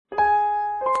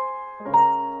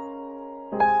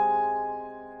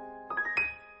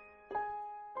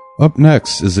Up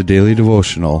next is a daily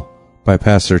devotional by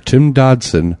Pastor Tim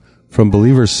Dodson from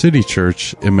Believers City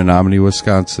Church in Menominee,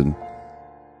 Wisconsin.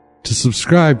 To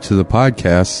subscribe to the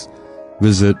podcast,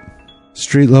 visit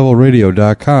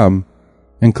streetlevelradio.com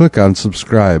and click on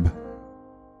subscribe.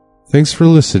 Thanks for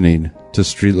listening to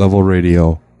Street Level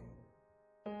Radio.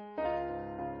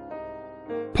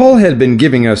 Paul had been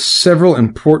giving us several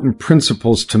important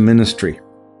principles to ministry.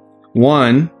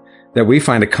 One, that we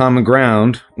find a common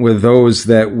ground with those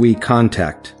that we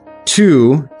contact.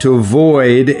 Two, to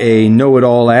avoid a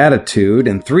know-it-all attitude.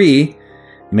 And three,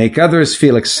 make others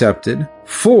feel accepted.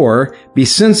 Four, be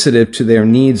sensitive to their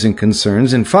needs and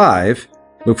concerns. And five,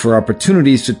 look for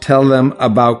opportunities to tell them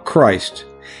about Christ.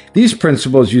 These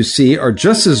principles, you see, are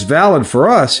just as valid for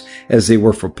us as they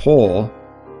were for Paul.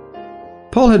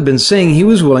 Paul had been saying he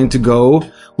was willing to go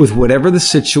with whatever the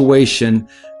situation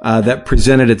that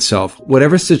presented itself,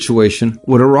 whatever situation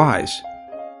would arise.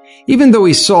 Even though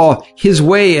he saw his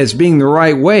way as being the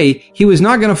right way, he was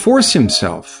not going to force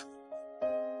himself.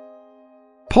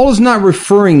 Paul is not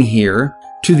referring here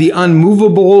to the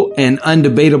unmovable and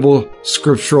undebatable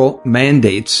scriptural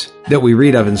mandates that we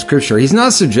read of in Scripture. He's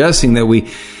not suggesting that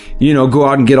we, go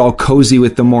out and get all cozy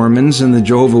with the Mormons and the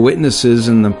Jehovah's Witnesses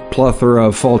and the plethora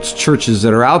of false churches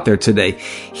that are out there today.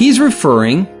 He's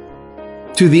referring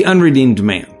to the unredeemed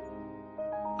man.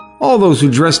 All those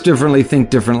who dress differently, think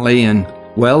differently, and,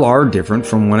 are different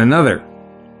from one another.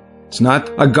 It's not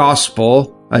a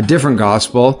different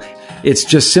gospel. It's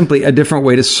just simply a different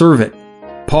way to serve it.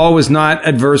 Paul was not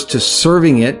adverse to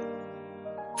serving it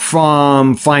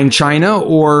from fine china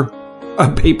or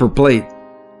a paper plate.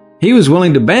 He was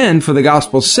willing to bend for the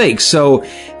gospel's sake so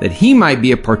that he might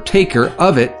be a partaker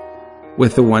of it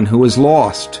with the one who was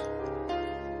lost.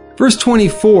 Verse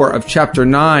 24 of chapter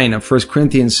 9 of 1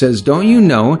 Corinthians says, "Don't you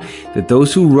know that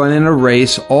those who run in a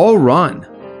race all run,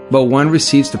 but one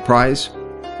receives the prize?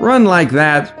 Run like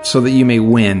that so that you may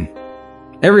win.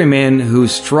 Every man who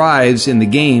strives in the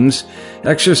games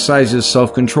exercises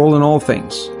self-control in all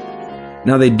things.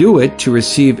 Now they do it to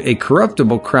receive a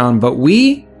corruptible crown, but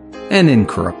we an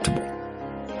incorruptible.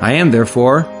 I am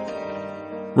therefore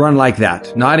run like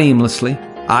that, not aimlessly.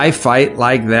 I fight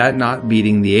like that, not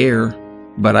beating the air.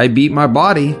 But I beat my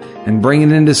body and bring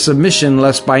it into submission,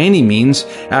 lest by any means,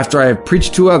 after I have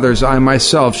preached to others, I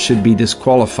myself should be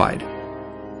disqualified."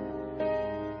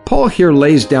 Paul here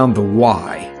lays down the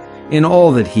why in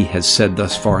all that he has said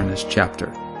thus far in this chapter.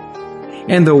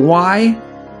 And the why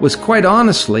was quite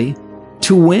honestly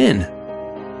to win.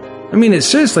 It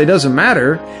seriously doesn't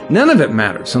matter. None of it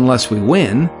matters unless we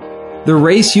win. The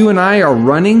race you and I are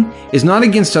running is not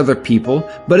against other people,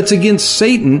 but it's against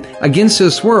Satan, against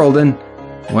this world, and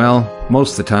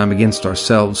most of the time against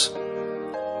ourselves.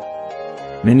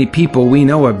 Many people we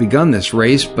know have begun this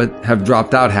race, but have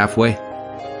dropped out halfway.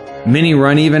 Many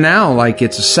run even now like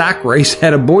it's a sack race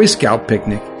at a Boy Scout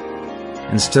picnic,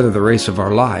 instead of the race of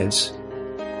our lives.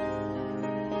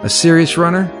 A serious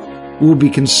runner will be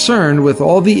concerned with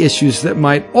all the issues that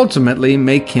might ultimately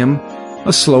make him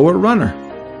a slower runner.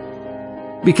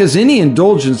 Because any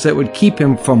indulgence that would keep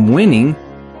him from winning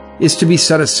is to be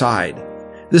set aside.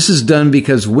 This is done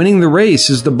because winning the race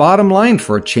is the bottom line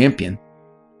for a champion.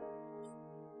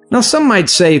 Now, some might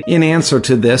say in answer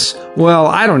to this,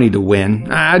 I don't need to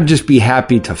win. I'd just be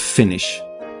happy to finish.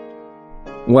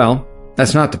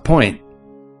 That's not the point.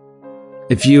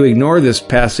 If you ignore this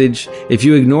passage, if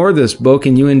you ignore this book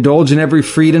and you indulge in every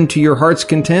freedom to your heart's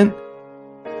content,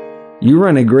 you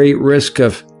run a great risk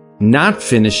of not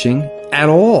finishing at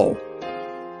all.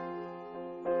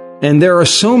 And there are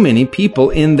so many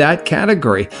people in that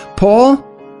category. Paul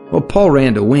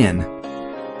ran to win.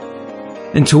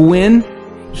 And to win,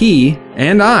 he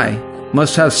and I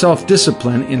must have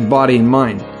self-discipline in body and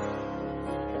mind.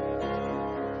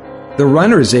 The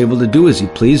runner is able to do as he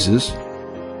pleases.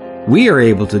 We are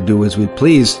able to do as we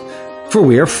please, for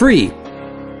we are free.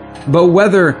 But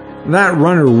whether that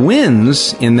runner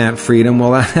wins in that freedom,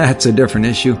 that's a different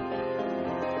issue.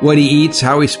 What he eats,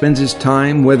 how he spends his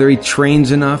time, whether he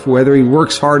trains enough, whether he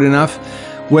works hard enough,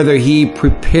 whether he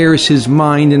prepares his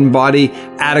mind and body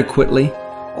adequately,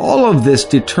 all of this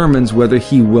determines whether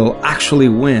he will actually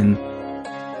win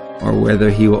or whether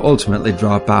he will ultimately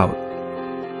drop out.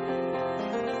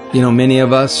 Many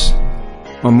of us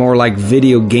are more like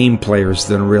video game players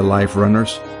than real life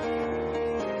runners.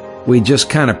 We just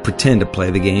kind of pretend to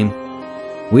play the game.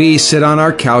 We sit on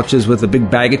our couches with a big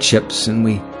bag of chips and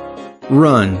we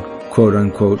run, quote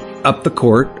unquote, up the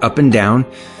court, up and down,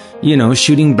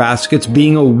 shooting baskets,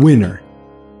 being a winner.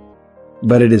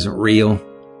 But it isn't real.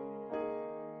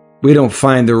 We don't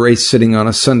find the race sitting on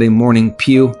a Sunday morning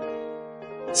pew.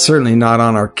 Certainly not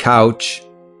on our couch.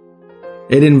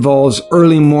 It involves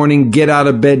early morning get out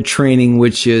of bed training,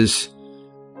 which is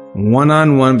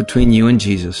one-on-one between you and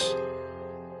Jesus.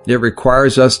 It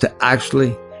requires us to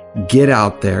actually get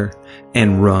out there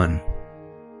and run.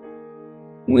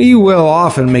 We will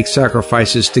often make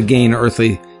sacrifices to gain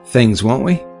earthly things, won't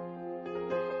we?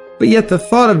 But yet the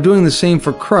thought of doing the same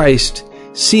for Christ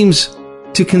seems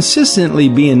to consistently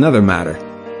be another matter.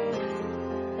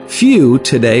 Few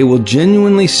today will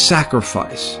genuinely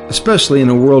sacrifice, especially in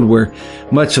a world where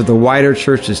much of the wider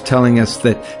church is telling us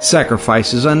that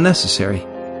sacrifice is unnecessary.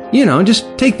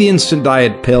 Just take the instant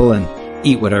diet pill and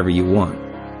eat whatever you want.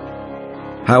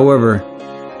 However,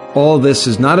 all this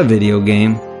is not a video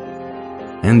game,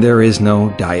 and there is no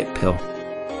diet pill.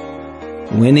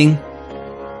 Winning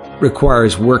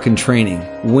requires work and training.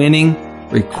 Winning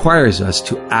requires us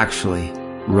to actually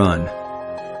run.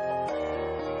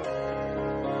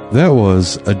 That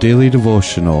was a daily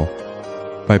devotional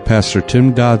by Pastor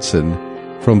Tim Dodson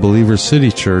from Believer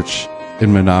City Church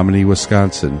in Menominee,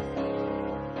 Wisconsin.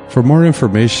 For more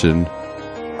information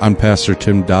on Pastor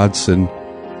Tim Dodson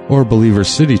or Believer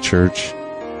City Church,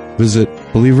 visit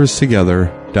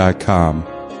believerstogether.com.